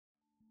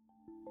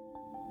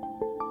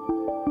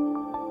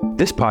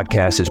This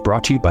podcast is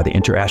brought to you by the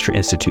Inter-Astra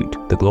Institute,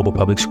 the global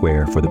public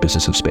square for the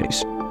business of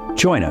space.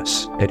 Join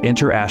us at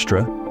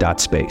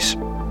interastra.space.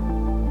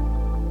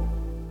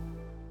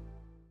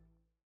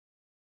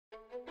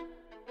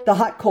 The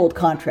hot-cold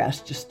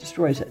contrast just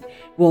destroys it.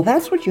 Well,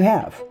 that's what you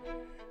have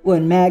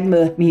when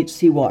magma meets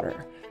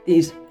seawater.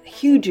 These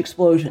huge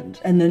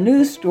explosions. And the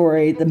news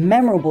story, the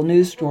memorable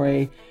news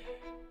story,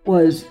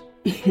 was,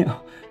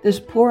 this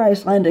poor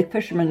Icelandic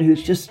fisherman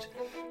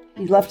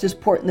he left his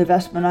port in the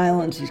Vestman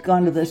Islands. He's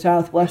gone to the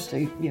southwest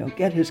to,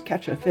 get his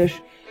catch of fish.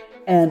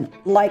 And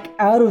like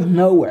out of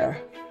nowhere,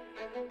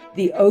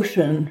 the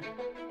ocean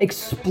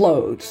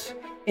explodes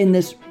in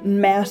this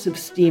massive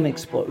steam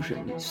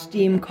explosion.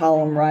 Steam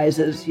column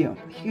rises,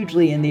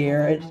 hugely in the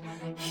air. It's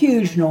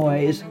huge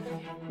noise.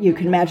 You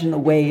can imagine the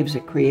waves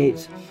it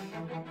creates.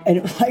 And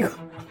it was like,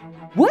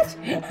 what?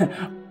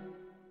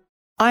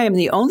 I am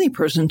the only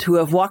person to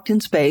have walked in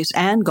space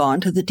and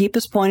gone to the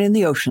deepest point in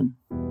the ocean.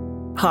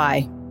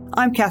 Hi,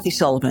 I'm Kathy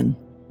Sullivan,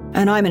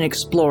 and I'm an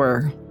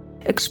explorer.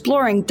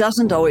 Exploring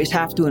doesn't always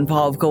have to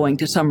involve going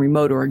to some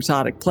remote or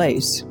exotic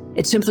place.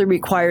 It simply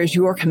requires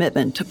your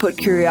commitment to put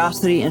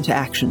curiosity into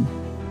action.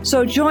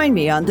 So join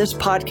me on this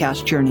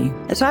podcast journey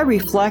as I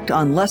reflect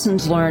on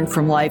lessons learned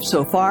from life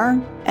so far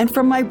and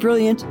from my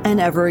brilliant and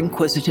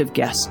ever-inquisitive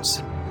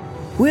guests.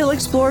 We'll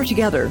explore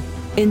together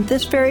in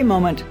this very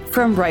moment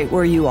from right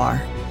where you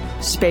are.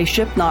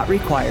 Spaceship not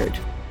required.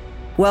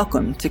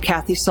 Welcome to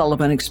Kathy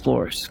Sullivan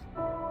Explores.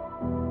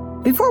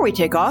 Before we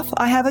take off,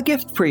 I have a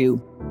gift for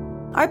you.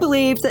 I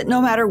believe that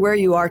no matter where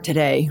you are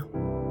today,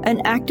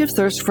 an active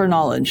thirst for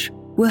knowledge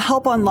will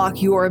help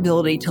unlock your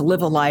ability to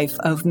live a life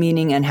of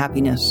meaning and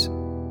happiness.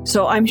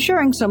 So I'm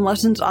sharing some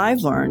lessons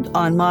I've learned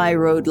on my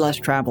road less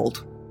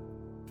traveled.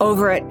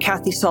 Over at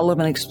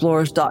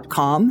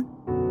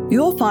KathySullivanExplores.com,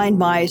 you'll find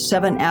my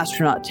 7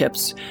 astronaut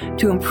tips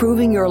to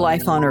improving your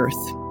life on Earth.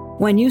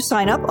 When you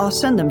sign up, I'll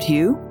send them to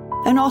you,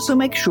 and also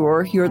make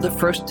sure you're the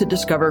first to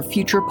discover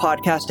future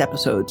podcast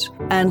episodes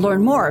and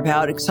learn more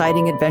about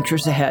exciting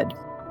adventures ahead.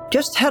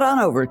 Just head on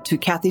over to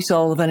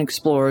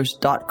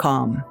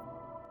KathySullivanExplores.com.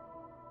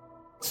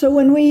 So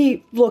when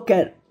we look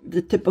at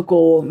the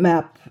typical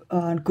map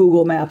on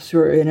Google Maps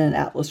or in an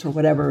atlas or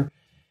whatever,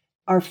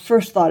 our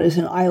first thought is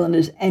an island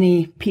is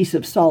any piece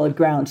of solid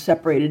ground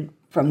separated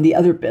from the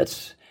other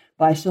bits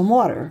by some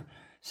water.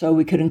 So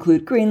we could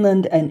include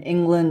Greenland and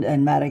England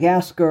and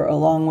Madagascar,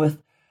 along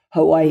with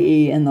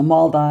Hawaii and the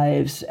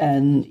Maldives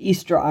and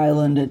Easter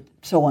Island and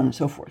so on and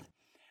so forth.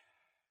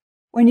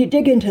 When you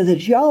dig into the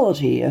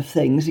geology of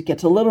things, it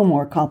gets a little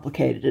more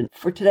complicated. And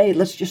for today,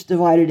 let's just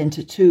divide it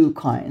into 2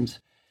 kinds.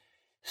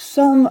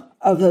 Some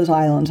of those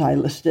islands I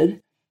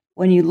listed,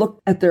 when you look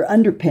at their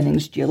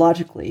underpinnings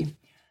geologically,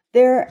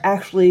 they're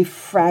actually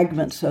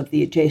fragments of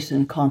the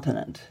adjacent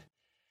continent.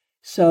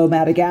 So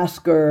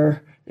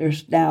Madagascar,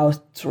 there's now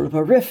sort of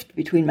a rift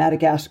between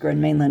Madagascar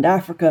and mainland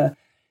Africa,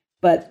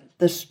 but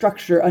the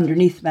structure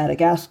underneath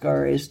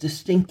Madagascar is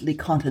distinctly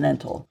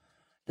continental.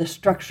 The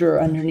structure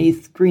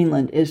underneath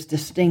Greenland is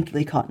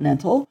distinctly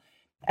continental.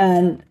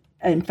 And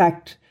in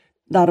fact,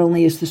 not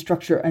only is the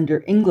structure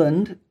under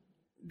England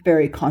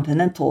very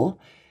continental,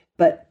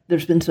 but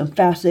there's been some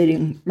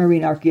fascinating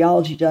marine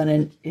archaeology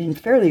done in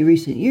fairly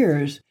recent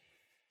years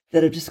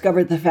that have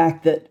discovered the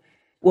fact that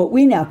what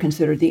we now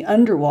consider the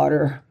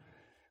underwater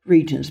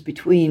regions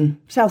between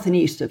south and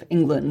east of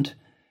England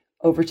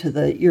over to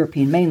the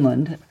European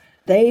mainland,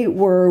 they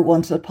were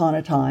once upon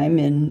a time,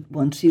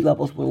 when sea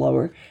levels were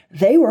lower,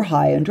 they were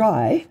high and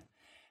dry,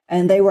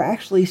 and they were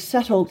actually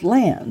settled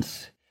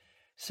lands.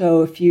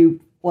 So if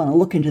you want to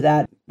look into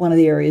that, one of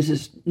the areas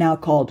is now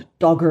called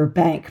Dogger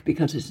Bank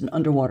because it's an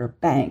underwater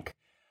bank,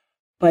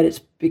 but it's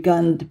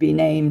begun to be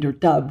named or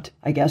dubbed,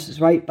 I guess is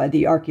right, by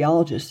the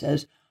archaeologists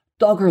as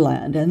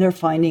Doggerland, and they're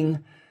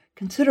finding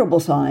considerable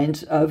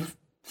signs of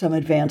some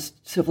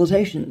advanced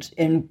civilizations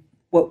in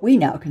what we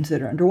now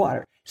consider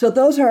underwater. So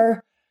those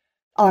are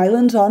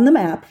islands on the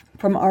map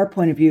from our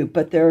point of view,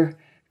 but they're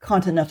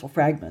continental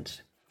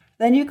fragments.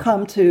 Then you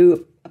come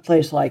to a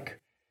place like,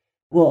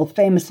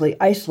 famously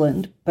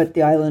Iceland, but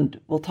the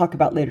island we'll talk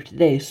about later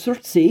today,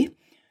 Surtsey,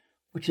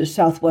 which is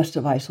southwest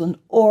of Iceland,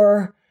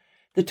 or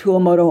the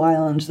Tuamotu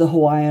Islands, the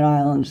Hawaiian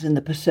Islands in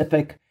the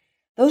Pacific.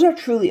 Those are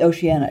truly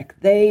oceanic.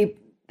 They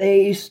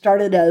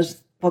started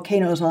as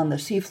volcanoes on the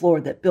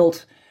seafloor that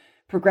built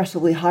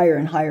progressively higher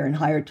and higher and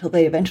higher till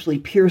they eventually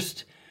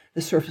pierced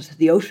the surface of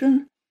the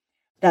ocean.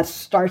 That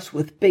starts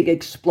with big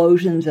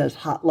explosions as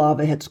hot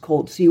lava hits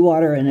cold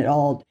seawater, and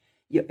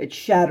it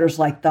shatters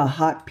like the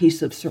hot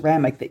piece of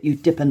ceramic that you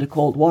dip into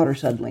cold water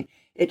suddenly.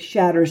 It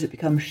shatters, it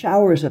becomes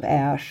showers of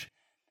ash.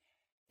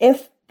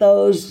 If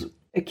those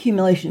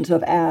accumulations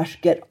of ash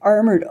get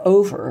armored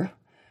over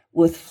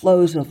with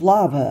flows of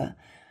lava,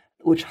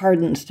 which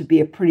hardens to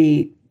be a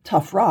pretty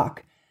tough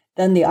rock,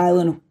 then the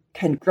island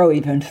can grow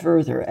even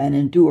further and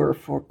endure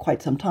for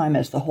quite some time,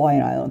 as the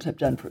Hawaiian Islands have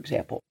done, for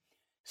example.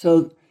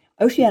 So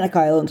oceanic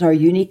islands are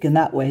unique in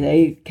that way.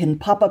 They can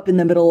pop up in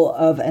the middle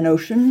of an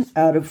ocean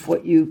out of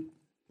what you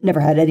never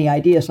had any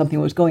idea something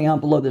was going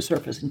on below the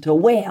surface until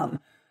wham,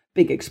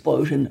 big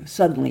explosion,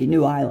 suddenly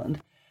new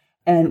island.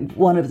 And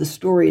one of the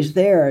stories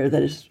there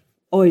that has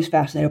always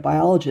fascinated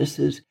biologists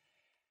is,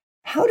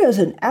 how does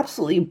an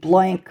absolutely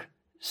blank,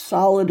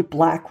 solid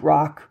black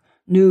rock,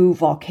 new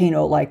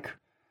volcano like,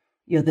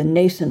 the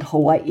nascent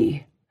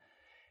Hawaii,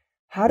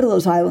 how do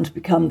those islands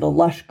become the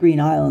lush green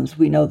islands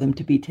we know them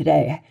to be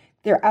today?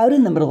 They're out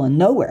in the middle of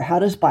nowhere. How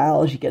does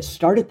biology get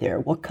started there?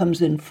 What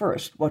comes in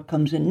first? What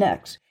comes in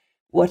next?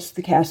 What's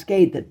the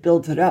cascade that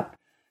builds it up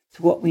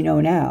to what we know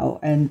now?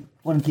 And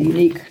one of the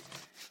unique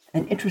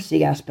and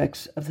interesting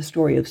aspects of the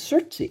story of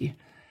Surtsey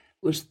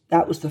was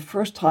that was the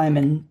first time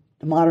in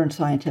the modern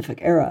scientific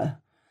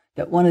era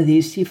that one of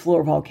these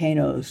seafloor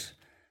volcanoes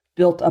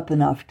built up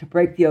enough to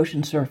break the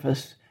ocean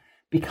surface,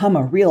 become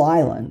a real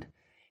island,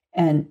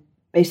 and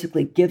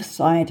basically give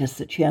scientists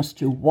a chance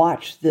to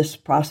watch this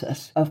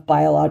process of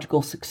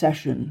biological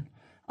succession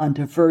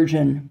onto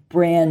virgin,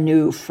 brand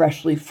new,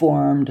 freshly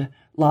formed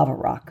lava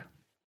rock.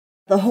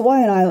 The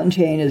Hawaiian island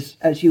chain is,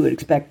 as you would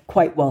expect,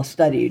 quite well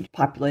studied,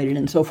 populated,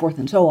 and so forth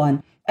and so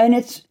on. And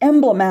it's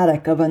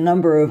emblematic of a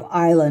number of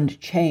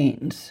island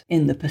chains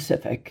in the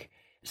Pacific.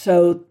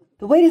 So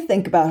the way to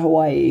think about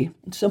Hawaii,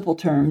 in simple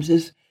terms,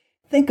 is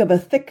think of a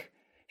thick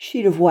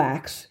sheet of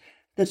wax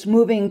that's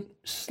moving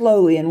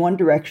slowly in one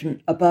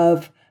direction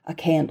above a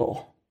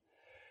candle.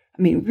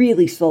 I mean,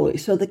 really slowly.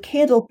 So the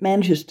candle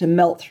manages to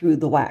melt through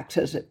the wax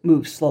as it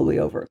moves slowly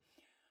over.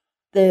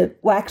 The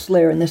wax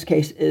layer in this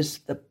case is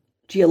the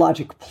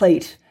geologic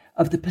plate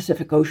of the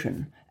Pacific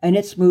Ocean, and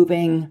it's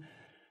moving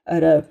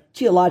at a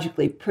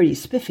geologically pretty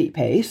spiffy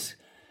pace,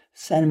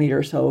 centimeter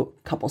or so,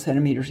 a couple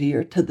centimeters a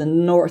year, to the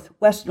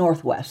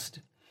northwest.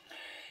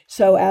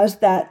 So as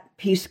that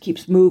piece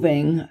keeps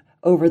moving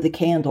over the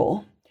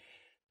candle,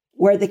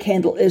 where the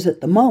candle is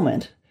at the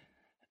moment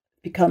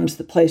becomes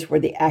the place where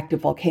the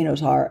active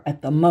volcanoes are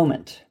at the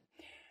moment.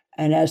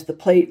 And as the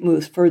plate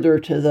moves further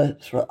to the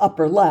sort of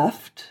upper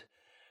left,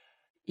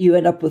 you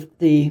end up with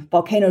the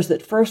volcanoes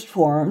that first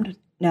formed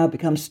now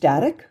become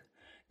static.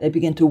 They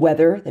begin to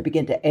weather, they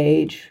begin to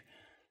age.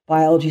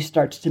 Biology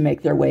starts to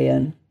make their way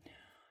in.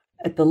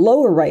 At the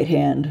lower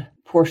right-hand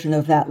portion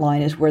of that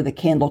line is where the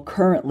candle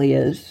currently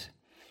is,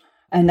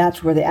 and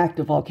that's where the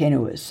active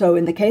volcano is. So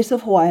in the case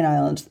of Hawaiian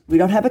Islands, we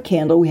don't have a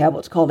candle, we have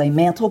what's called a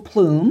mantle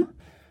plume.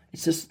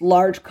 It's this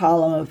large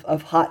column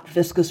of hot,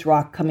 viscous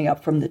rock coming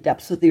up from the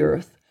depths of the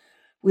earth.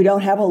 We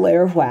don't have a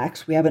layer of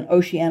wax, we have an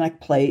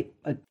oceanic plate,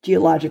 a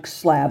geologic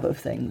slab of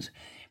things.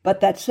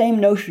 But that same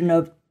notion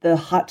of the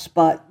hot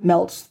spot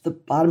melts the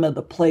bottom of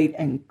the plate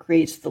and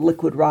creates the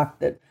liquid rock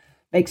that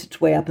makes its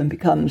way up and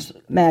becomes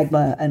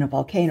magma and a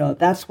volcano.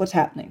 That's what's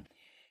happening.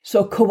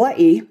 So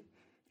Kauai,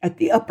 at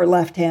the upper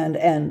left-hand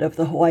end of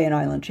the Hawaiian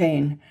island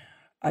chain,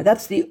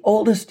 that's the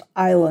oldest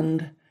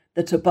island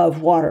that's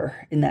above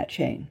water in that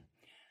chain.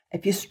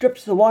 If you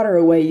stripped the water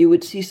away, you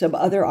would see some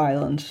other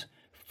islands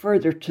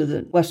further to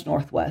the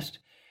west-northwest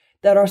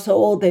that are so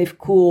old they've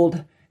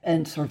cooled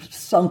and sort of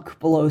sunk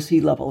below sea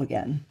level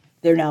again.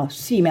 They're now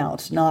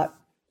seamounts, not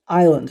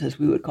islands as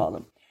we would call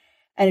them.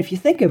 And if you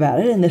think about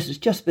it, and this has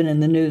just been in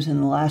the news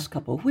in the last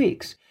couple of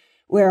weeks,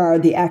 where are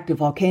the active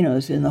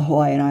volcanoes in the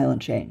Hawaiian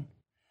island chain?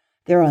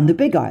 They're on the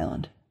Big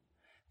Island,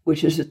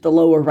 which is at the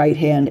lower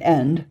right-hand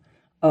end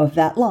of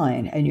that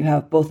line. And you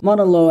have both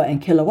Mauna Loa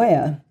and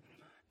Kilauea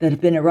that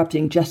have been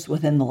erupting just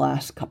within the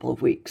last couple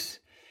of weeks.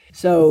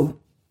 So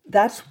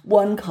that's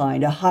one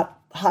kind, a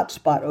hot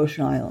spot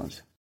ocean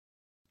islands.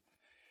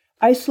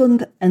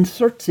 Iceland and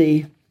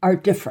Surtsey are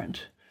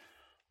different.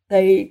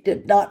 They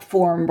did not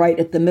form right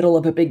at the middle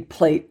of a big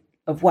plate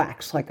of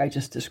wax like I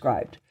just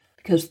described.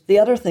 Because the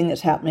other thing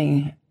that's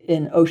happening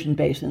in ocean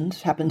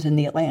basins, happens in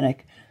the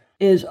Atlantic,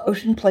 is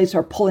ocean plates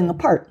are pulling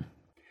apart.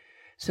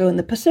 So in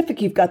the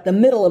Pacific, you've got the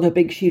middle of a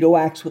big sheet of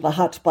wax with a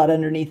hot spot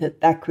underneath it.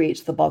 That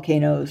creates the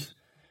volcanoes.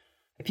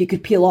 If you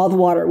could peel all the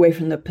water away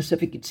from the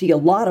Pacific, you'd see a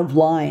lot of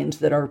lines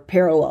that are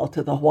parallel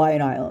to the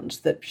Hawaiian Islands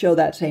that show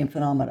that same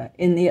phenomena.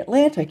 In the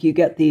Atlantic, you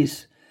get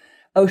these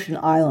ocean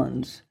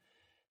islands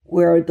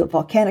where the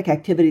volcanic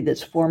activity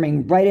that's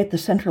forming right at the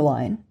center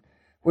line,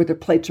 where the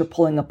plates are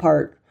pulling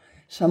apart,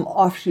 some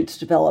offshoots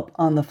develop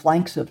on the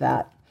flanks of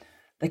that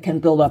can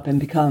build up and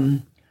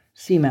become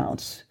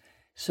seamounts.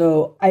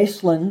 So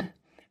Iceland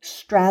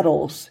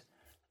straddles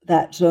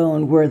that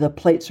zone where the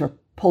plates are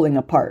pulling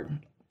apart.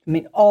 I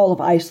mean, all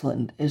of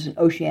Iceland is an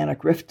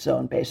oceanic rift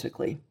zone,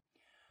 basically.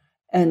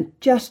 And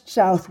just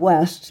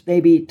southwest,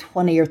 maybe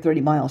 20 or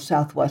 30 miles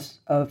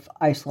southwest of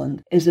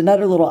Iceland, is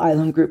another little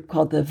island group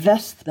called the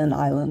Vestfin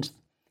Islands.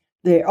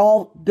 They're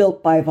all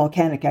built by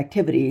volcanic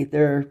activity.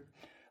 They're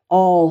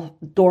all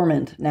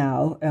dormant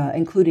now,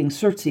 including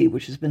Surtsey,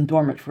 which has been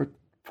dormant for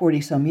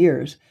 40-some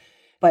years.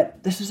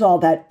 But this is all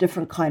that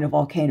different kind of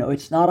volcano.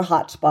 It's not a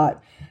hot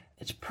spot.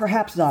 It's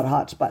perhaps not a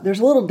hot spot. There's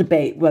a little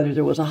debate whether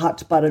there was a hot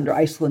spot under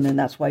Iceland, and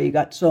that's why you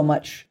got so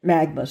much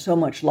magma, so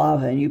much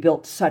lava, and you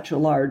built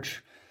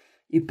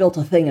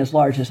a thing as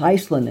large as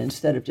Iceland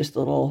instead of just a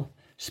little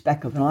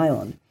speck of an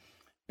island.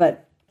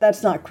 But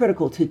that's not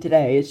critical to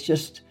today. It's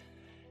just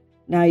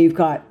now you've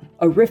got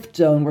a rift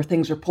zone where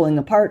things are pulling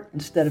apart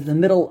instead of the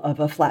middle of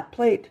a flat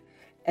plate.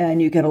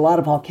 And you get a lot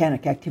of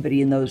volcanic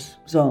activity in those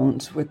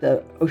zones where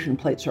the ocean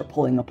plates are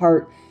pulling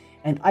apart.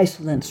 And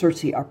Iceland and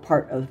Surtsey are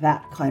part of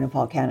that kind of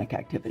volcanic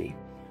activity.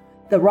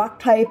 The rock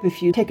type,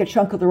 if you take a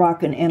chunk of the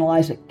rock and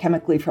analyze it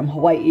chemically from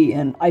Hawaii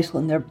and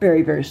Iceland, they're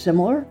very, very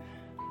similar.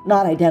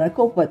 Not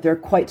identical, but they're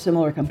quite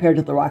similar compared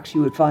to the rocks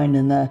you would find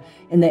in the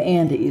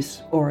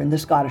Andes or in the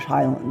Scottish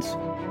Highlands.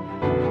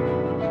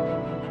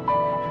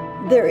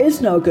 There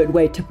is no good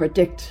way to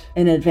predict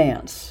in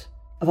advance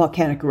a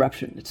volcanic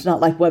eruption. It's not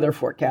like weather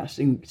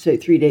forecasting, say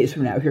 3 days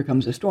from now, here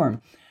comes a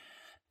storm.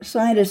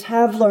 Scientists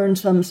have learned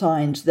some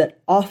signs that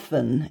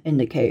often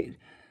indicate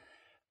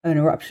an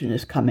eruption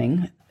is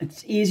coming.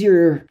 It's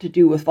easier to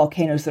do with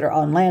volcanoes that are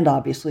on land,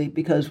 obviously,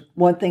 because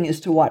one thing is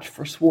to watch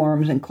for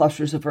swarms and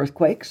clusters of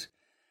earthquakes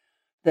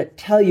that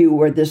tell you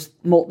where this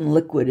molten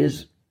liquid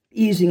is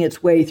easing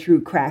its way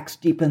through cracks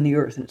deep in the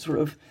earth and sort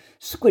of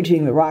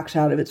squidging the rocks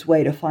out of its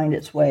way to find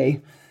its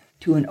way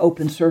to an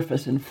open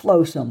surface and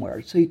flow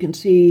somewhere. So you can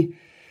see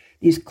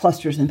these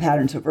clusters and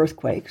patterns of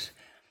earthquakes.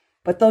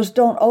 But those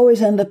don't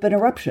always end up in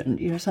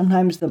eruption.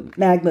 Sometimes the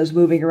magma is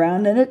moving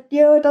around and it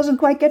doesn't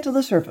quite get to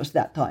the surface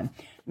that time.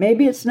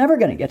 Maybe it's never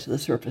going to get to the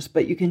surface,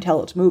 but you can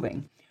tell it's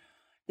moving.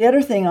 The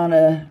other thing on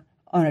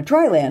a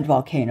dry land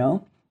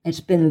volcano,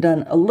 it's been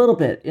done a little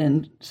bit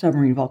in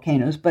submarine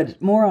volcanoes,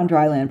 but more on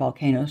dry land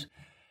volcanoes.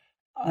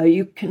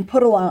 You can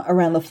put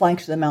around the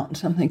flanks of the mountain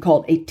something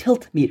called a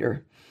tilt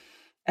meter.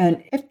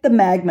 And if the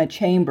magma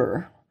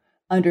chamber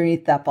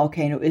underneath that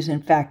volcano is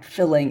in fact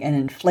filling and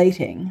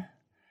inflating,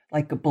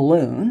 like a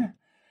balloon,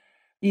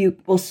 you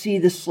will see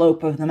the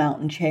slope of the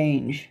mountain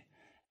change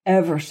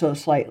ever so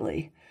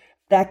slightly.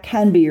 That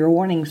can be your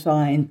warning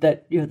sign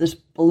that this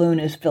balloon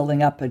is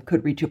filling up and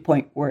could reach a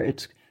point where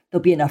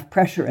there'll be enough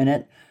pressure in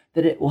it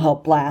that it will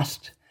help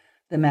blast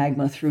the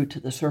magma through to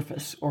the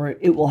surface, or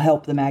it will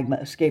help the magma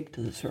escape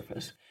to the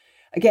surface.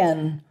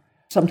 Again,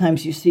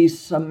 sometimes you see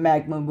some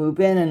magma move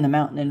in and the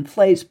mountain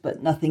inflates,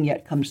 but nothing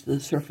yet comes to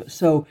the surface.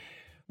 So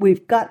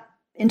we've got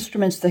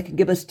instruments that can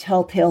give us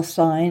telltale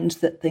signs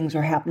that things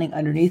are happening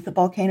underneath the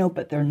volcano,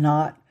 but they're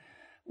not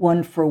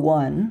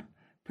one-for-one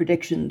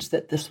predictions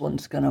that this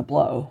one's going to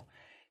blow.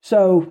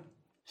 So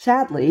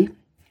sadly,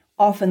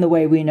 often the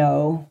way we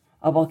know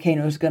a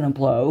volcano is going to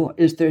blow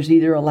is there's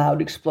either a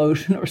loud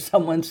explosion or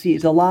someone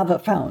sees a lava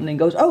fountain and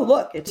goes, oh,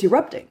 look, it's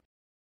erupting.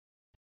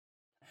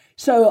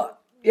 So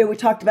we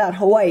talked about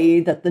Hawaii,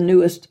 that the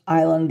newest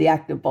island, the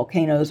active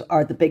volcanoes,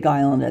 are the Big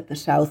Island at the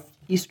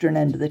southeastern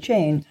end of the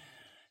chain.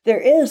 There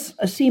is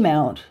a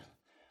seamount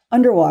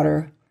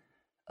underwater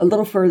a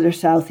little further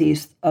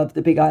southeast of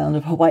the Big Island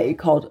of Hawaii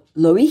called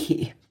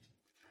Loihi,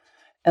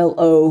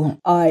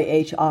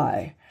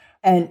 Loihi.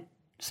 And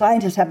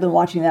scientists have been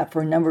watching that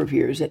for a number of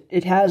years.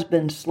 It has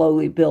been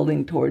slowly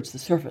building towards the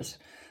surface.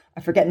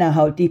 I forget now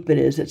how deep it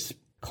is. It's a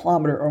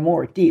kilometer or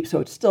more deep, so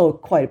it's still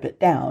quite a bit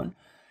down.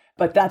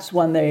 But that's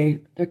one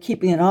they're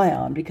keeping an eye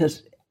on,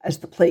 because as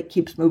the plate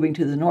keeps moving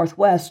to the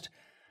northwest,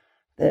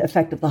 the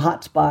effect of the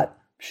hot spot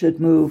should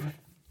move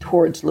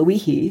towards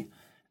Loihi,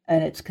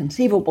 and it's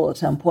conceivable at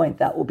some point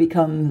that will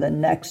become the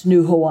next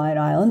new Hawaiian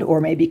island, or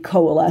maybe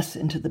coalesce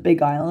into the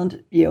Big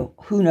Island.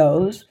 Who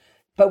knows?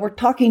 But we're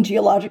talking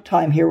geologic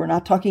time here. We're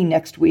not talking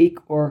next week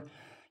or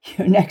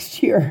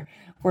next year.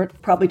 We're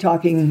probably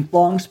talking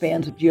long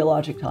spans of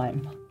geologic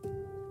time.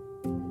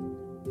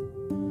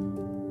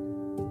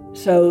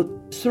 So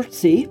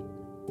Surtsey,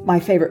 my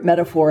favorite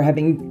metaphor,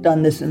 having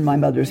done this in my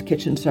mother's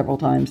kitchen several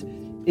times,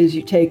 is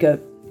you take a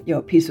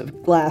piece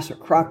of glass or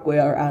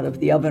crockware out of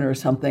the oven or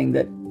something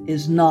that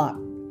is not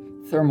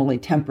thermally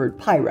tempered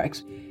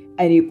Pyrex,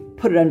 and you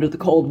put it under the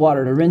cold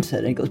water to rinse it,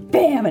 and it goes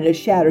bam, and it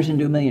shatters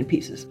into a million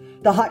pieces.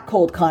 The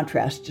hot-cold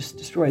contrast just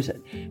destroys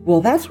it. Well,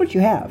 that's what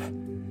you have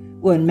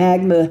when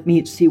magma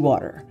meets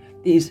seawater.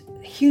 These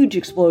huge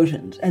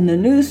explosions. And the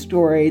news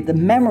story, the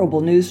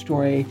memorable news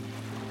story,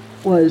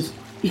 was,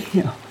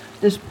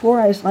 this poor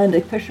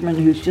Icelandic fisherman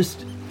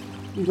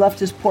he left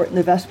his port in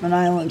the Vestman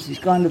Islands. He's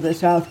gone to the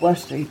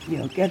southwest to,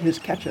 get his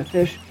catch of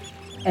fish.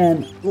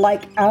 And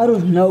like out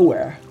of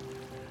nowhere,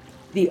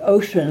 the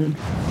ocean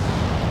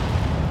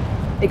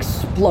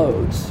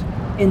explodes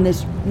in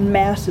this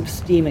massive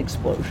steam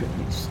explosion.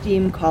 The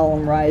steam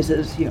column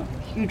rises,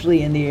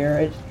 hugely in the air.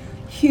 It's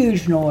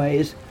huge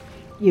noise.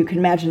 You can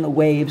imagine the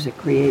waves it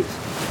creates.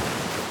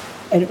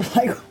 And it was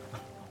like,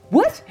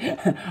 what?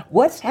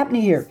 What's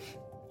happening here?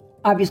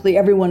 Obviously,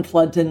 everyone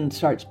floods in and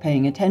starts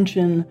paying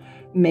attention.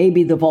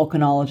 Maybe the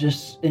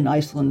volcanologists in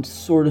Iceland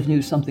sort of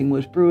knew something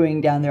was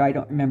brewing down there. I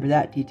don't remember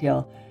that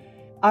detail.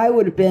 I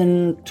would have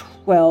been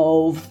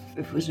 12,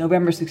 if it was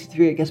November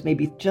 63, I guess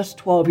maybe just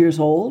 12 years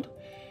old.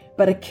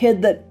 But a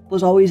kid that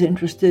was always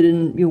interested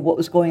in what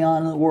was going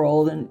on in the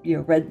world and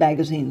read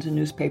magazines and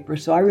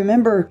newspapers. So I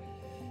remember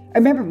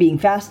being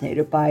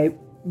fascinated by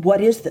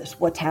what is this,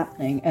 what's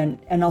happening,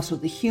 and also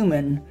the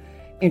human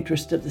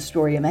interest of the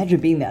story. Imagine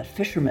being that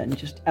fisherman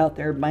just out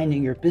there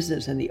minding your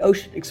business and the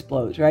ocean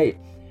explodes, right?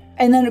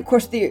 And then, of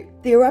course, the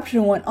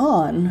eruption went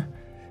on,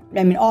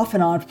 off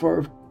and on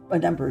for a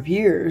number of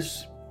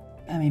years.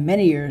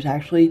 many years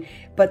actually,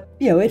 but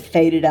it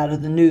faded out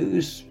of the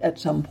news at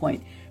some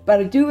point. But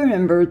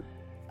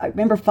I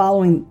remember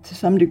following to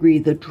some degree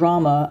the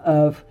drama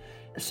of,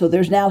 so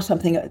there's now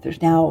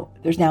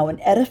an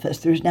edifice,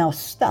 there's now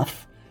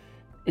stuff.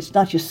 It's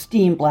not just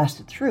steam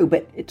blasted through,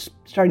 but it's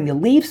starting to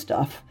leave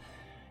stuff.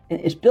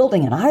 It's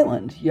building an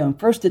island.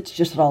 First it's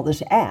just all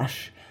this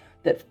ash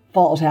that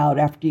falls out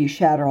after you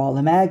shatter all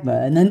the magma,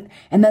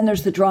 and then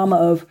there's the drama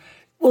of,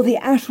 well, the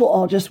ash will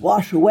all just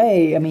wash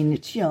away.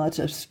 It's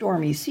a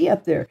stormy sea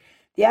up there.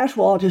 The ash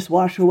will all just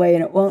wash away,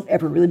 and it won't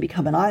ever really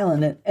become an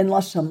island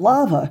unless some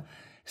lava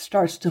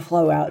starts to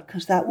flow out,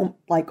 because that won't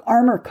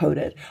armor coat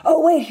it.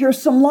 Oh wait,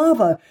 here's some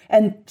lava,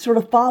 and sort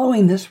of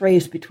following this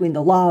race between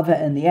the lava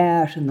and the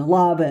ash, and the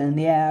lava and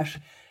the ash.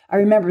 I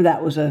remember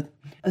that was a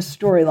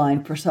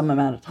storyline for some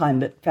amount of time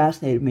that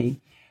fascinated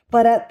me.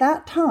 But at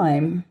that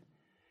time,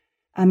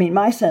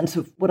 my sense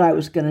of what I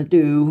was going to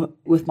do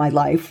with my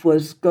life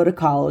was go to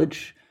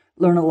college,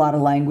 learn a lot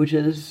of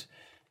languages.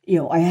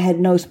 I had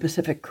no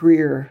specific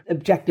career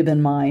objective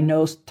in mind,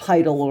 no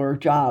title or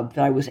job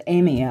that I was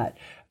aiming at.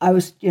 I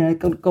was, going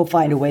to go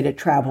find a way to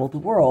travel the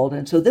world.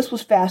 And so this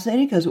was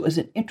fascinating because it was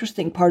an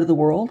interesting part of the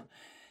world.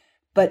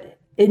 But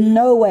in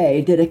no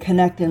way did it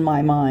connect in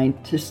my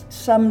mind to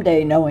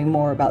someday knowing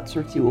more about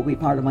Surtsey will be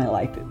part of my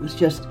life. It was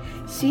just,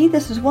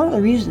 this is one of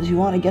the reasons you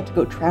want to get to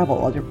go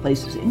travel other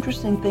places.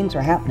 Interesting things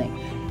are happening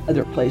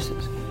other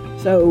places.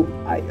 So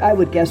I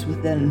would guess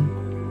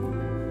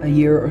within a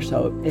year or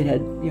so, it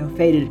had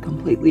faded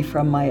completely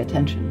from my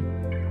attention.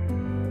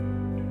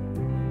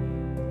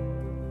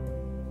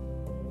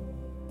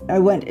 I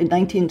went in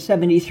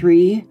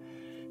 1973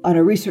 on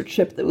a research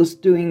ship that was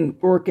doing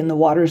work in the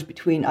waters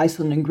between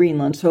Iceland and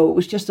Greenland. So it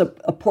was just a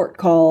port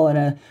call and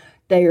a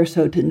day or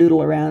so to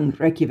noodle around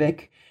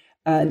Reykjavik.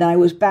 And I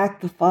was back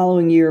the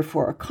following year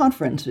for a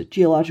conference, a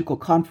geological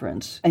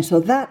conference. And so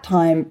that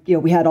time,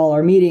 we had all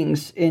our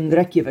meetings in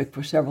Reykjavik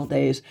for several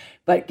days.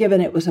 But given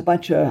it was a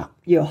bunch of,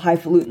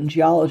 highfalutin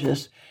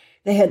geologists,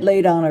 they had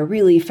laid on a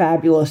really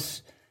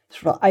fabulous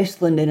sort of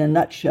Iceland in a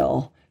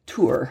nutshell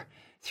tour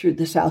through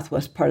the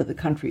southwest part of the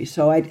country.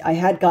 So I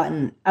had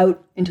gotten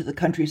out into the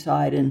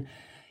countryside and,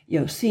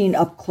 seen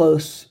up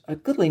close a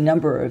goodly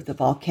number of the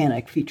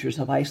volcanic features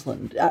of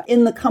Iceland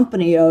in the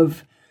company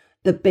of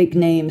the big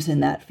names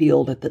in that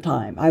field at the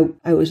time.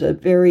 I was a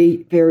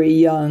very, very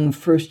young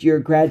first-year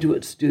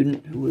graduate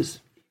student who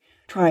was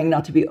trying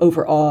not to be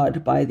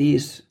overawed by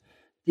these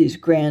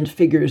grand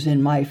figures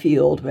in my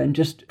field and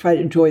just try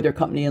to enjoy their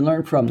company and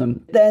learn from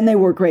them. And they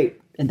were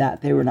great in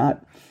that. They were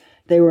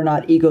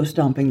not ego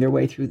stomping their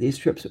way through these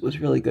trips. It was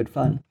really good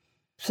fun.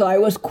 So I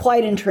was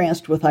quite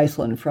entranced with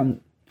Iceland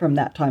from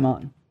that time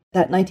on.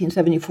 That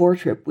 1974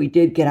 trip, we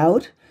did get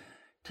out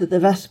to the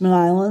Vestman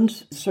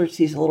Islands.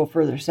 Surtsey's a little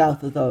further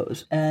south of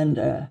those. And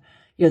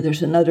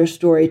there's another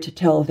story to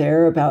tell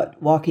there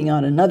about walking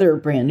on another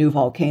brand new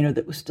volcano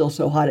that was still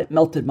so hot it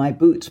melted my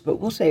boots, but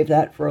we'll save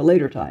that for a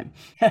later time.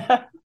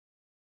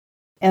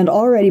 And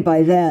already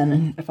by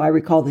then, if I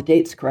recall the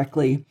dates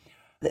correctly,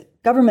 the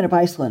government of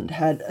Iceland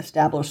had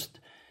established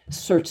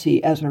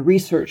Surtsey as a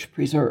research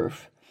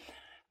preserve.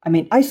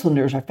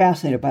 Icelanders are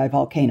fascinated by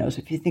volcanoes.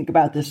 If you think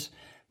about this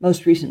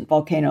most recent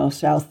volcano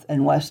south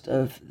and west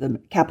of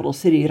the capital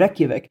city,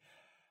 Reykjavik,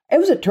 it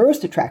was a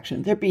tourist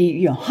attraction. There'd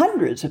be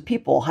hundreds of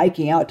people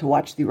hiking out to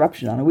watch the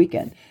eruption on a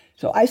weekend.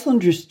 So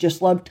Icelanders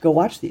just loved to go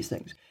watch these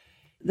things.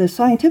 The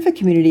scientific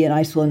community in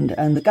Iceland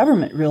and the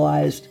government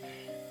realized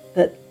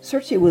that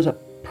Surtsey was a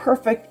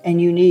perfect and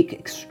unique,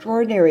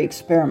 extraordinary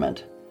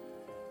experiment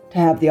to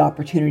have the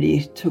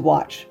opportunity to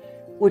watch,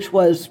 which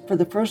was, for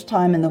the first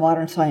time in the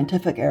modern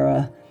scientific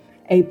era,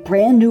 a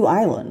brand new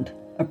island,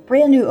 a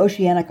brand new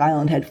oceanic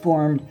island had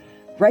formed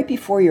right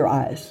before your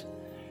eyes.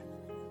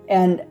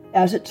 And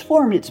as it's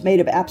formed, it's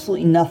made of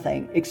absolutely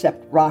nothing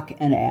except rock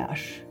and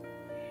ash.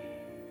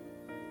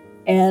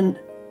 And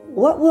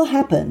what will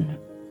happen?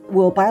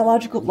 Will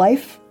biological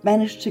life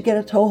manage to get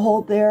a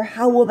toehold there?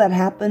 How will that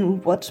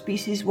happen? What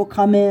species will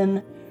come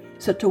in?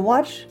 So to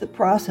watch the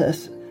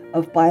process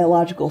of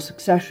biological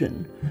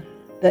succession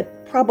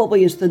that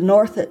probably is the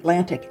North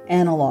Atlantic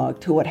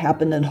analog to what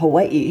happened in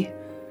Hawaii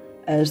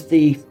as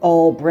the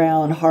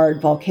all-brown,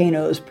 hard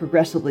volcanoes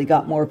progressively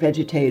got more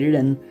vegetated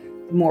and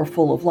more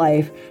full of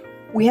life,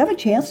 we have a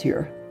chance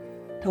here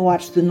to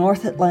watch the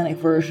North Atlantic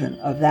version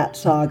of that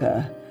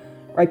saga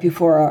right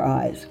before our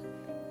eyes.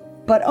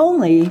 But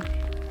only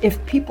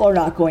if people are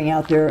not going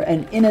out there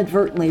and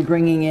inadvertently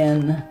bringing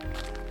in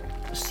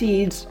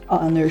seeds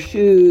on their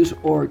shoes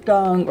or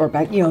dung or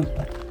back,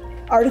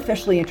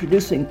 artificially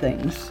introducing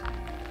things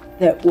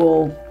that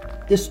will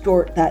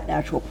distort that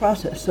natural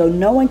process. So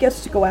no one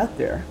gets to go out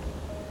there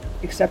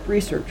except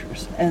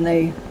researchers. And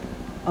they,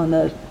 on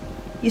the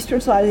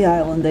eastern side of the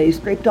island, they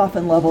scraped off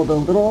and leveled a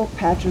little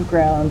patch of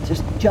ground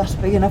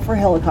just big enough for a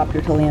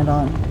helicopter to land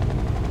on.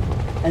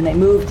 And they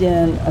moved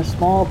in a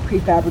small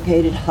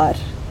prefabricated hut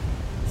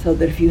so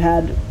that if you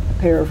had a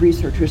pair of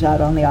researchers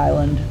out on the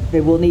island,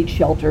 they will need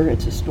shelter.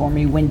 It's a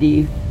stormy,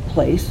 windy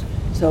place.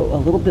 So a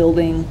little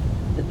building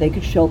that they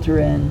could shelter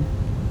in,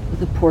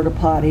 with a porta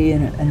potty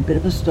and a bit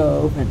of a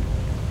stove,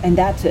 and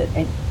that's it.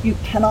 And you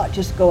cannot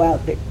just go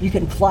out there. You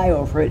can fly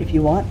over it if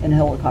you want in a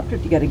helicopter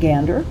to get a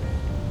gander,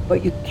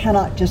 but you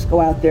cannot just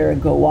go out there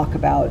and go walk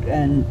about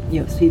and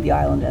see the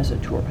island as a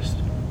tourist.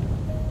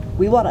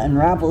 We want to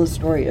unravel the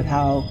story of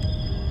how,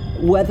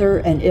 whether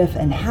and if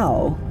and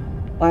how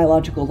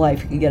biological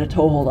life can get a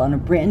toehold on a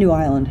brand new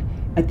island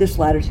at this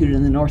latitude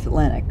in the North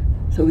Atlantic.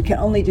 So we can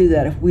only do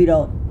that if we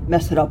don't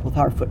mess it up with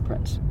our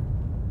footprints.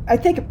 I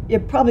think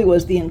it probably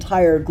was the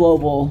entire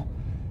global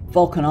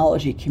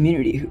volcanology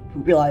community who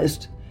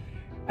realized,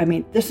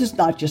 this is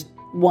not just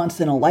once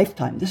in a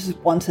lifetime. This is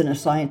once in a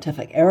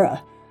scientific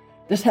era.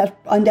 This has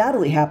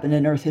undoubtedly happened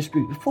in Earth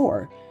history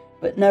before,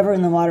 but never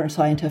in the modern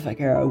scientific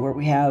era where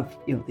we have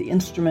the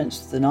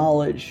instruments, the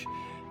knowledge,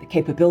 the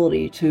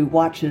capability to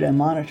watch it and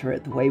monitor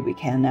it the way we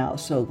can now.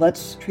 So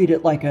let's treat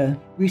it like a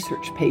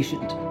research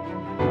patient.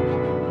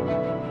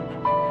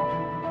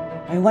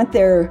 I went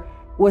there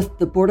with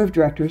the board of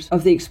directors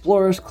of the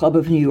Explorers Club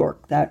of New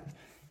York, that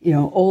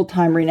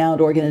old-time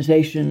renowned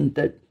organization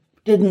that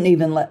didn't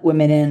even let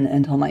women in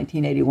until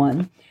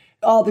 1981.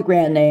 All the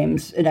grand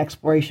names in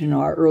exploration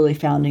are early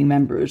founding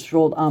members: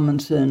 Roald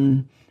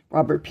Amundsen,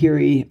 Robert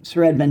Peary,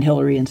 Sir Edmund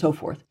Hillary, and so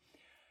forth.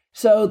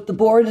 So the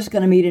board is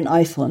going to meet in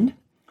Iceland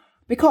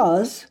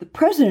because the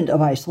president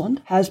of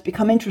Iceland has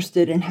become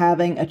interested in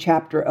having a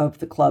chapter of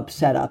the club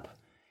set up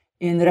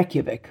in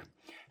Reykjavik.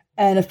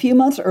 And a few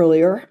months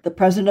earlier, the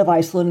president of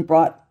Iceland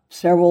brought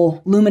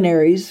several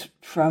luminaries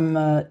from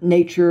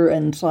nature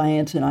and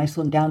science in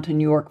Iceland down to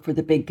New York for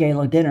the big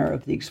gala dinner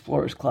of the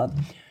Explorers Club.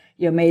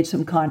 Made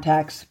some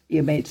contacts,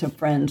 made some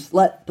friends,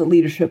 let the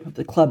leadership of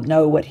the club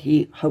know what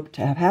he hoped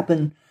to have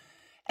happen,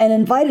 and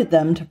invited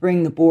them to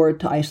bring the board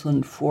to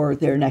Iceland for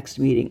their next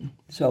meeting.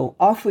 So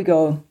off we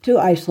go to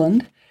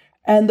Iceland.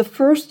 And the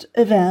first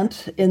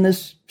event in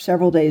this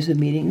several days of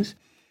meetings,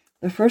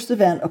 the first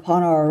event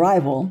upon our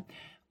arrival,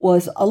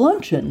 was a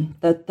luncheon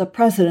that the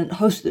president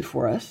hosted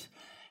for us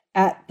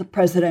at the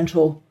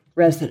presidential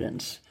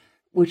residence,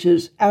 which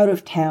is out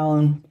of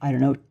town,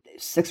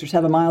 6 or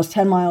 7 miles,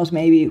 10 miles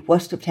maybe,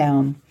 west of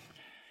town.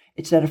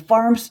 It's at a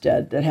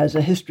farmstead that has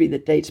a history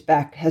that dates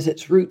back, has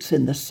its roots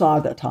in the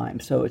Saga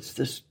time. So it's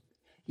this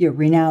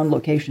renowned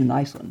location in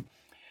Iceland.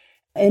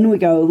 In we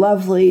go,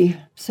 lovely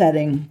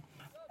setting.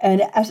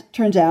 And as it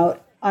turns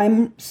out,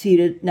 I'm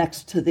seated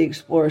next to the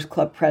Explorers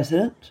Club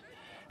president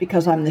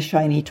because I'm the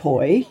shiny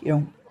toy,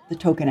 the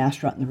token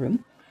astronaut in the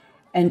room.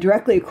 And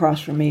directly across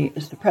from me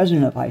is the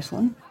president of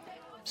Iceland.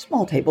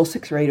 Small table,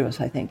 6 or 8 of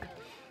us, I think.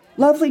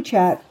 Lovely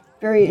chat,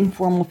 very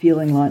informal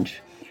feeling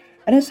lunch.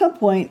 And at some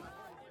point,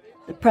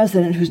 the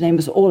president, whose name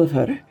is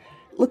Ólafur,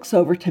 looks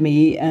over to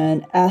me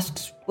and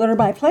asks, what are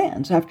my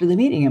plans after the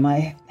meeting? Am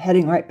I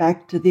heading right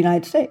back to the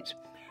United States?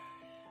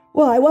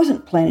 Well, I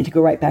wasn't planning to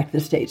go right back to the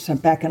States. I'm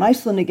back in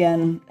Iceland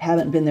again,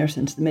 haven't been there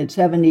since the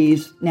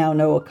mid-'70s, now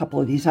know a couple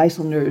of these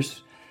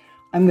Icelanders.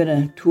 I'm going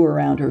to tour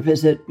around or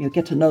visit,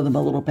 get to know them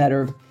a little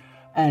better.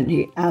 And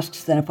he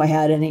asks then if I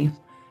had any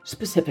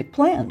specific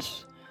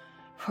plans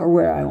for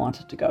where I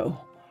wanted to go.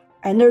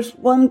 And there's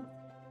one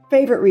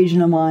favorite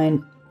region of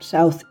mine,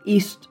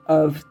 southeast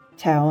of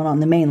town on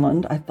the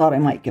mainland, I thought I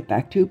might get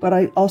back to, but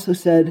I also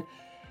said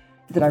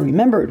that I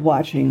remembered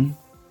watching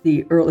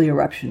the early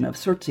eruption of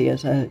Surtsey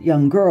as a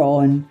young girl,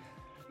 and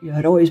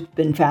had always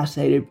been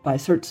fascinated by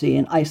Surtsey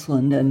in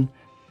Iceland, and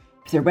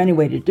if there were any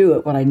way to do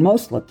it, what I'd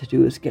most love to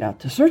do is get out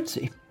to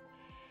Surtsey.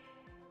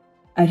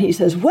 And he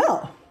says,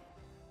 well,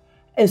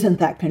 isn't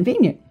that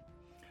convenient?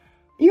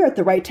 You're at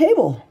the right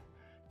table.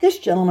 This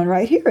gentleman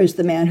right here is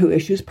the man who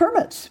issues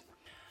permits.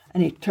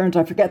 And he turns,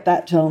 I forget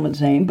that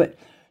gentleman's name, but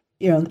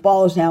the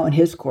ball is now in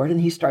his court,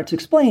 and he starts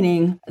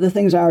explaining the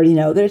things I already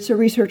know, that it's a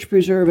research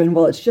preserve, and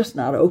well, it's just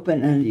not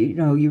open, and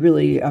you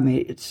really,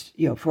 it's,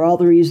 for all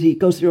the reasons, he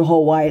goes through the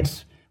whole why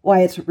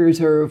it's a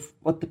reserve,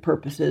 what the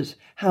purpose is,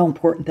 how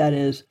important that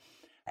is.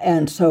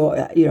 And so,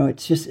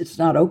 it's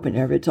not open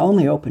ever, it's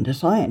only open to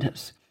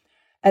scientists.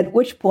 At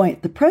which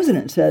point the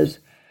president says,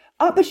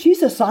 but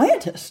she's a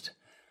scientist.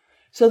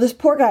 So this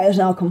poor guy is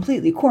now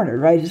completely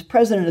cornered, right? His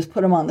president has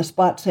put him on the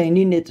spot saying,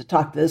 you need to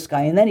talk to this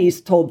guy. And then he's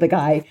told the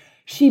guy,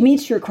 she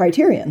meets your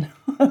criterion.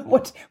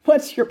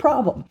 What's your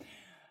problem?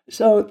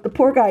 So the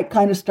poor guy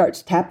kind of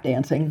starts tap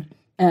dancing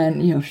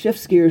and,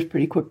 shifts gears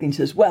pretty quickly and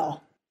says,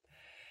 well,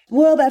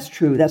 that's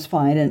true. That's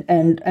fine.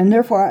 And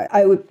therefore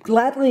I would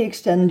gladly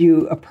extend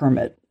you a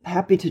permit.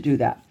 Happy to do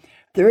that.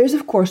 There is,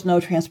 of course, no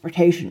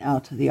transportation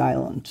out to the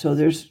island. So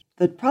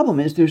the problem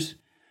is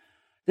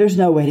there's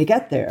no way to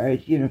get there.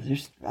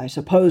 I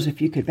suppose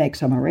if you could make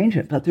some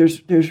arrangement, but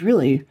there's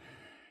really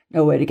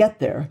no way to get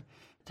there.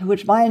 To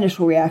which my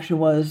initial reaction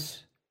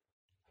was,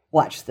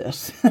 watch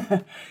this.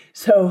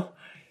 So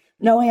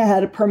knowing I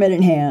had a permit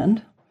in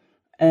hand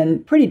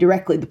and pretty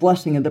directly the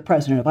blessing of the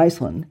president of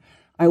Iceland,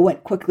 I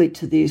went quickly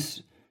to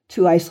these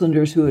 2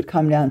 Icelanders who had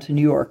come down to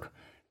New York.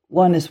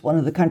 One is one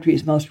of the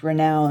country's most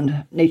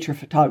renowned nature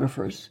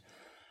photographers.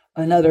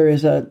 Another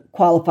is a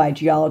qualified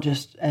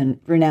geologist and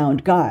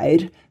renowned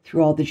guide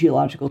through all the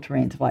geological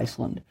terrains of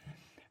Iceland.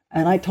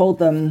 And I told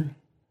them,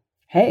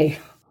 hey,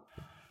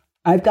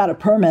 I've got a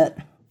permit.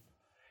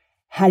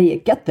 How do you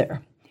get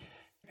there?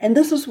 And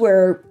this is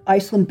where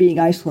Iceland being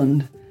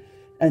Iceland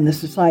and the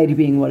society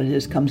being what it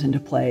is comes into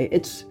play.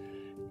 It's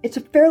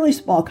a fairly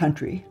small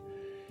country.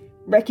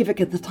 Reykjavik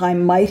at the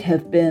time might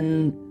have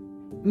been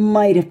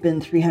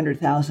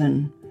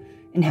 300,000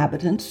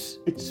 inhabitants.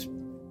 It's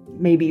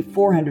maybe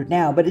 400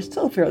 now, but it's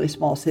still a fairly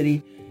small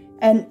city.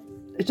 And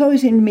it's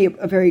always seemed to me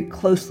a very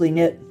closely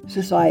knit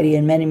society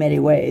in many, many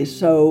ways.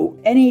 So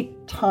any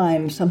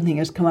time something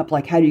has come up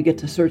like how do you get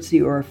to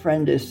Surtsey or a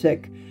friend is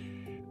sick,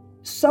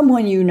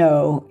 someone you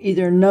know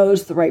either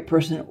knows the right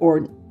person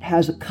or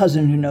has a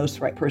cousin who knows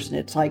the right person.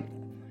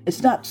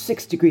 It's not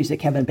 6 degrees at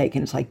Kevin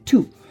Bacon, it's like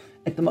 2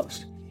 at the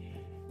most.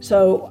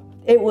 So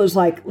it was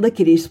like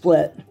lickety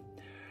split.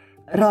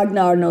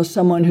 Ragnar knows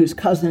someone whose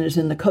cousin is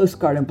in the Coast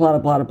Guard and blah,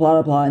 blah, blah,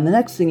 blah, blah. And the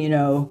next thing you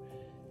know,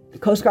 the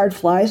Coast Guard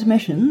flies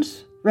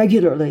missions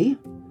regularly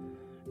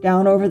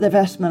down over the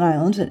Vestman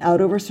Islands and out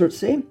over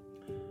Surtsey.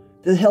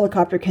 The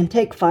helicopter can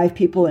take 5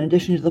 people in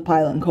addition to the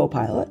pilot and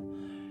co-pilot.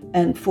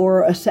 And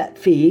for a set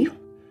fee,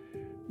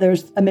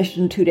 there's a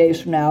mission 2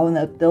 days from now, and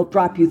they'll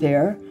drop you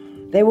there.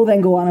 They will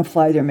then go on and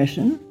fly their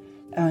mission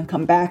and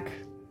come back,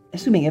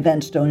 assuming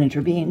events don't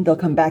intervene, they'll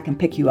come back and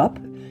pick you up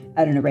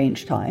at an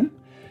arranged time.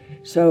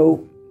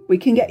 So we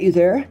can get you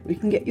there, we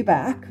can get you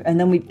back, and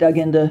then we dug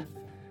into,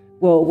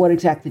 well, what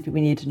exactly do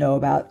we need to know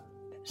about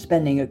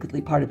spending a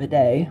goodly part of a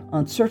day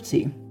on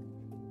Surtsey?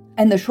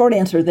 And the short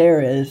answer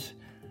there is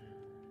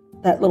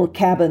that little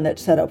cabin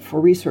that's set up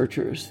for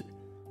researchers.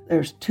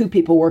 There's 2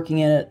 people working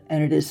in it,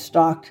 and it is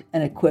stocked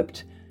and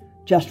equipped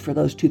just for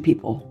those 2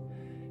 people.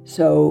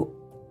 So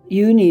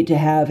you need to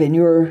have in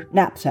your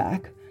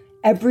knapsack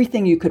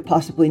everything you could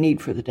possibly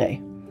need for the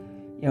day.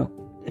 You know,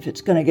 if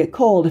it's going to get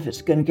cold, if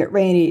it's going to get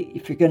rainy,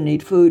 if you're going to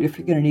need food, if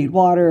you're going to need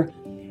water.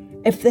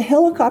 If the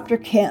helicopter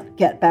can't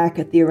get back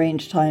at the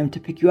arranged time to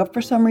pick you up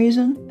for some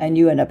reason, and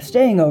you end up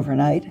staying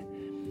overnight,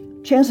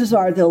 chances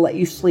are they'll let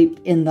you sleep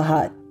in the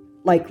hut,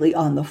 likely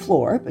on the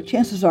floor, but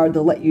chances are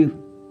they'll let you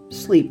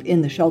sleep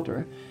in the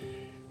shelter.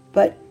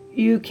 But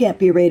you can't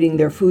be raiding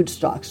their food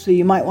stocks, so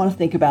you might want to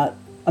think about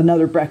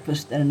another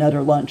breakfast and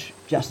another lunch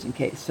just in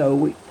case. So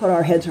we put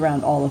our heads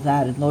around all of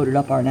that and loaded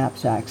up our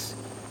knapsacks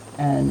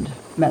and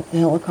met the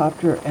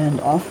helicopter, and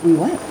off we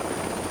went.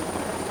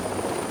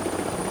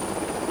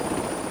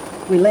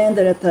 We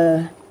landed at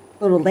the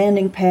little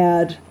landing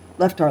pad,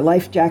 left our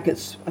life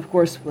jackets, of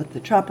course, with the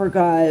chopper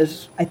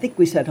guys. I think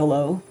we said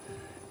hello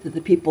to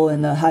the people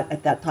in the hut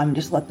at that time,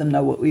 just let them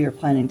know what we were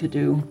planning to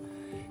do.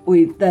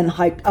 We then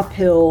hiked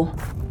uphill.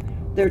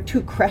 There are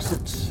 2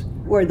 crescents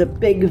where the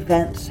big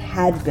vents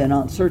had been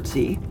on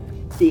Surtsey.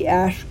 The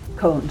ash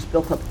cones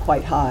built up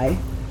quite high,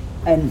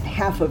 and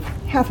half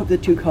of the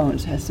 2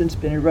 cones has since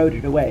been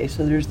eroded away.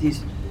 So there's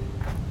these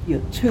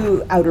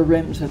 2 outer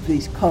rims of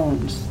these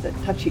cones that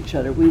touch each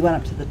other. We went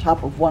up to the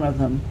top of one of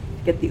them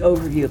to get the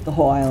overview of the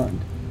whole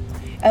island.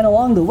 And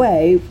along the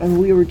way, and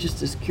we were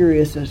just as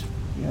curious as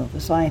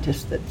the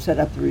scientists that set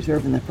up the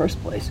reserve in the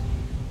first place.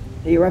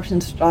 The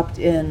eruption stopped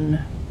in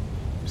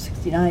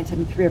 69,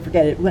 73, I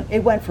forget.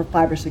 It went for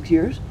 5 or 6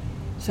 years.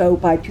 So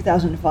by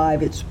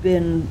 2005, it's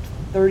been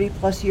 30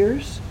 plus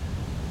years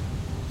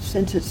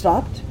since it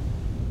stopped.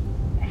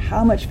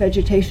 How much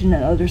vegetation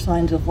and other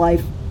signs of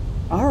life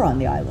are on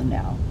the island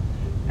now?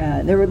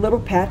 There were little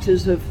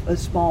patches of a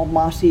small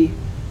mossy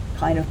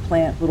kind of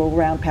plant, little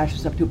round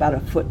patches up to about a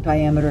foot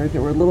diameter.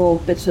 There were little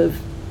bits of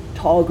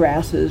tall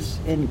grasses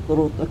in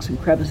little nooks and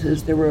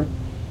crevices. There were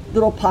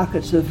little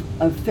pockets of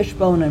fish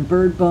bone and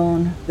bird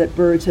bone that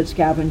birds had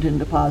scavenged and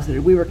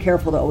deposited. We were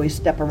careful to always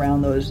step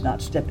around those,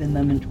 not step in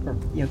them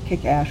or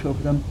kick ash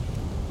over them.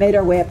 Made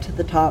our way up to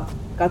the top,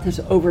 got this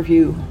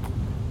overview,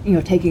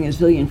 taking a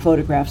zillion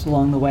photographs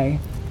along the way,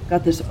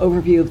 got this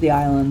overview of the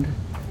island,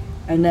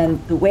 and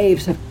then the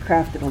waves have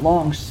crafted a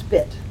long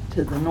spit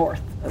to the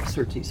north of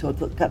Surtsey. So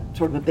it's got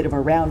sort of a bit of a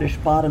roundish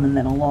bottom and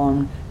then a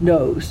long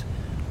nose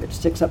that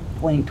sticks up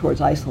pointing towards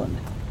Iceland.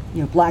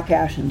 Black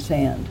ash and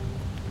sand.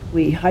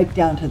 We hiked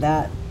down to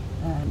that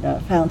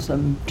and found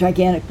some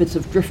gigantic bits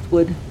of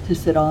driftwood to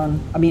sit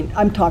on. I mean,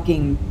 I'm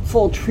talking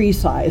full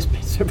tree-size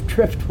bits of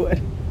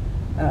driftwood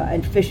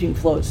and fishing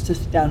floats to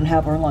sit down and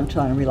have our lunch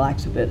on and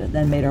relax a bit, and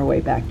then made our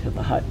way back to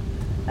the hut.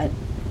 I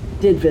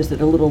did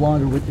visit a little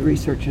longer with the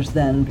researchers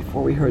then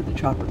before we heard the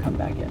chopper come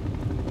back in.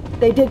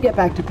 They did get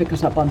back to pick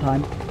us up on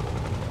time.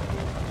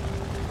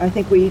 I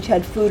think we each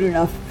had food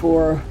enough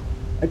for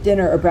a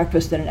dinner, a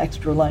breakfast, and an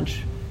extra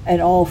lunch,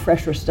 and all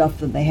fresher stuff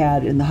than they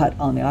had in the hut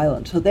on the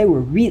island. So they were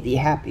really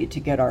happy to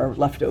get our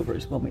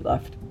leftovers when we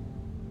left.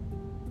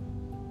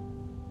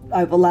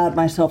 I've allowed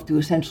myself to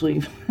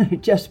essentially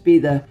just be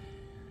the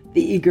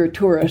eager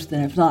tourist,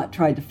 and have not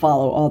tried to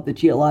follow all the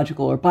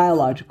geological or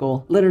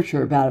biological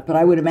literature about it. But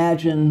I would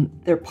imagine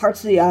there are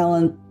parts of the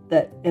island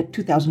that, at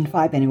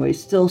 2005 anyway,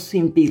 still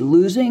seem to be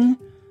losing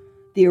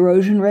the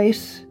erosion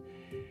race.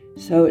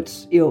 So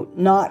it's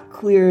not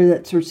clear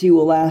that Surtsey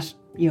will last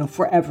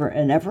forever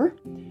and ever.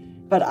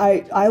 But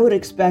I would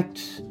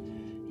expect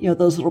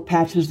those little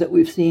patches that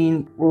we've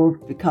seen will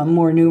become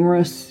more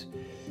numerous.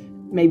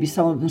 maybe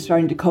some of them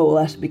starting to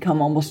coalesce and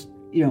become almost,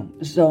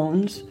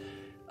 zones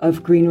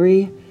of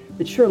greenery.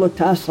 It sure looked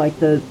to us like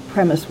the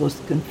premise was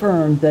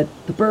confirmed that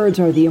the birds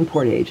are the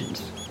import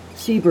agents.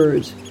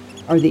 Seabirds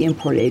are the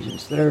import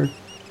agents that are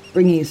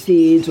bringing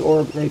seeds,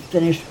 or they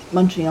finish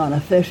munching on a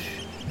fish,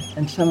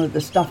 and some of the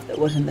stuff that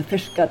was in the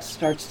fish guts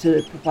starts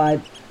to provide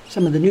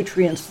some of the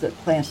nutrients that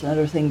plants and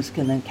other things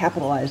can then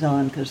capitalize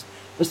on, because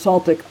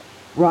basaltic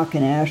rock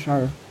and ash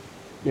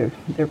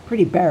they're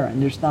pretty barren.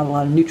 There's not a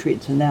lot of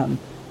nutrients in them.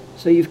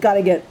 So you've got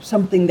to get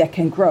something that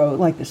can grow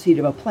like the seed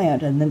of a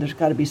plant, and then there's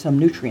got to be some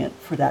nutrient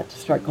for that to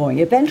start going.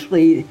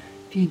 Eventually,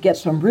 if you get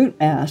some root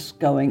mass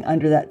going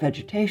under that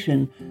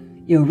vegetation,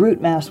 root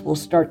mass will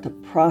start to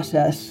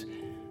process,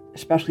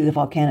 especially the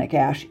volcanic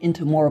ash,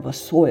 into more of a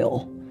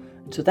soil.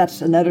 So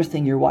that's another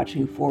thing you're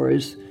watching for,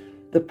 is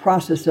the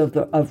process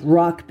of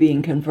rock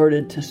being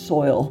converted to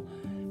soil,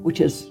 which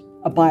is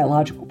a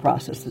biological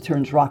process that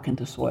turns rock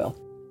into soil.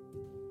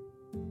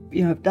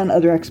 I've done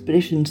other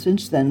expeditions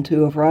since then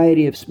to a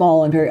variety of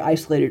small and very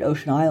isolated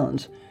ocean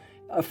islands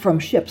from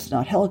ships,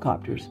 not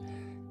helicopters.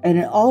 And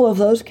in all of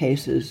those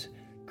cases,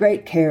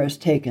 great care is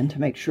taken to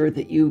make sure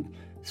that you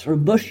sort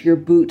of mush your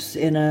boots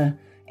in an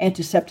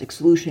antiseptic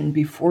solution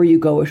before you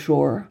go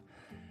ashore.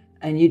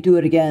 And you do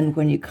it again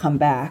when you come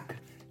back,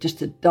 just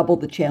to double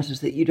the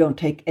chances that you don't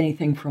take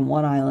anything from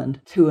one island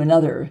to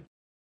another.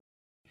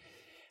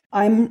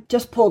 I'm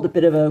just pulled a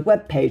bit of a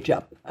web page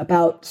up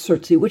about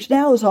Surtsey, which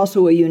now is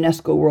also a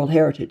UNESCO World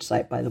Heritage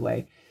Site, by the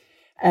way.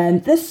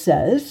 And this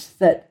says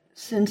that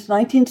since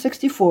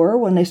 1964,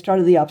 when they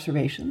started the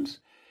observations,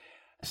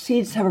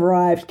 seeds have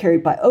arrived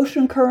carried by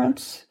ocean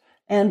currents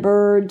and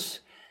birds.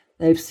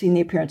 They've seen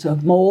the appearance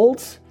of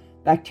molds,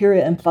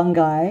 bacteria, and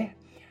fungi.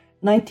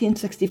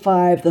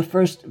 1965, the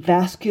first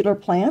vascular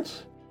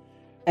plant.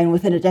 And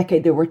within a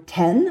decade, there were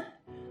 10,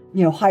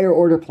 higher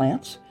order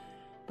plants.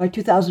 By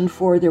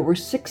 2004, there were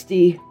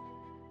 60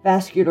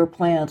 vascular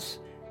plants,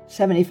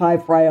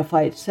 75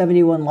 bryophytes,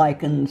 71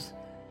 lichens,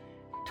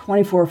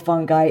 24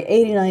 fungi,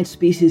 89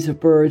 species of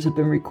birds have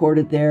been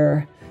recorded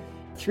there,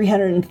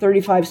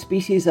 335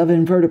 species of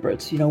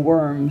invertebrates,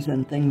 worms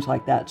and things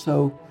like that.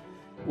 So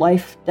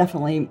life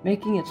definitely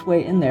making its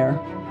way in there.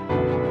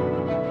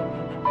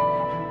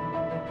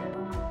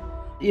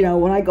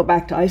 When I go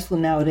back to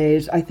Iceland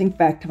nowadays, I think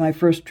back to my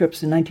first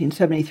trips in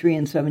 1973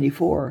 and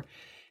 74.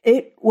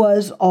 It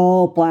was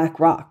all black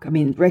rock.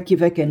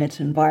 Reykjavik and its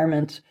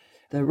environment,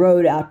 the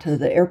road out to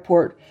the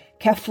airport,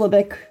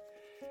 Keflavik.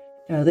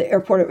 The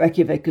airport at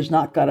Reykjavik has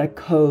not got a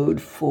code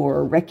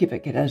for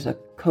Reykjavik. It has a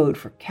code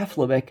for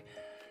Keflavik,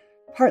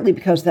 partly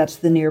because that's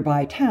the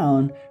nearby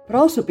town, but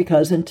also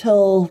because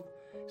until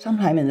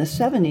sometime in the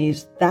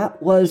 70s,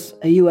 that was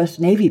a U.S.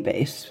 Navy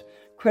base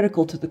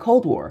critical to the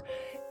Cold War.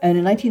 And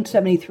in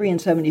 1973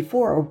 and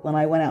 74, when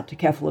I went out to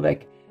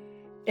Keflavik,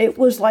 it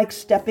was like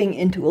stepping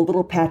into a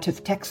little patch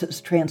of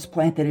Texas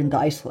transplanted into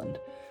Iceland.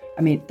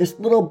 This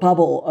little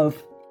bubble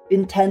of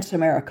intense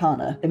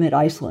Americana amid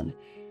Iceland.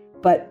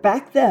 But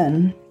back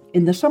then,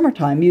 in the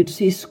summertime, you'd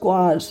see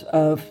squads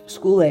of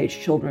school-age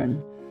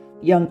children,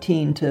 young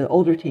teen to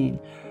older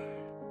teen,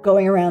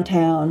 going around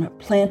town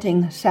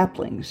planting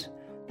saplings.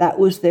 That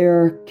was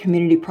their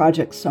community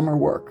project summer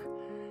work,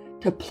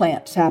 to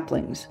plant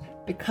saplings,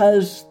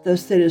 because the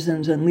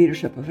citizens and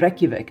leadership of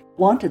Reykjavik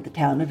wanted the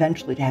town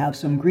eventually to have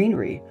some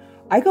greenery.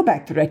 I go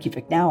back to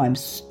Reykjavik now, I'm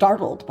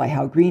startled by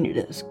how green it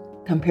is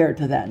compared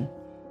to then.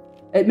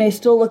 It may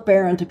still look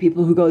barren to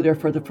people who go there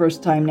for the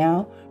first time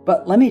now,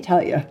 but let me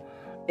tell you,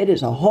 it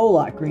is a whole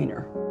lot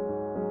greener.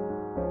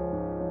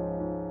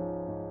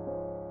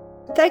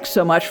 Thanks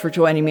so much for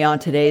joining me on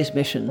today's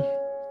mission.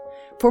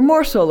 For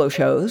more solo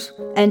shows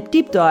and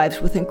deep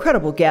dives with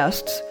incredible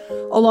guests,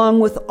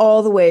 along with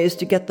all the ways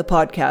to get the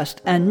podcast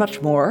and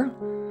much more,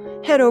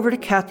 head over to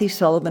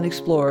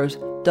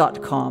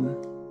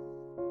KathySullivanExplores.com.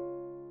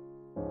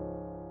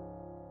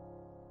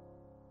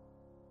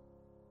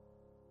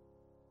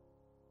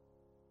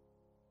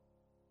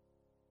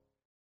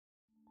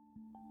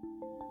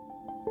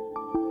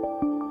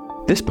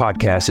 This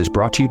podcast is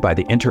brought to you by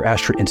the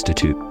InterAstra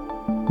Institute.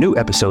 New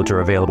episodes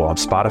are available on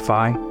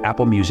Spotify,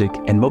 Apple Music,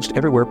 and most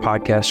everywhere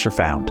podcasts are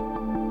found.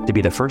 To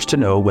be the first to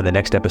know when the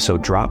next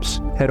episode drops,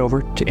 head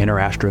over to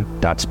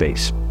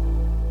interastra.space.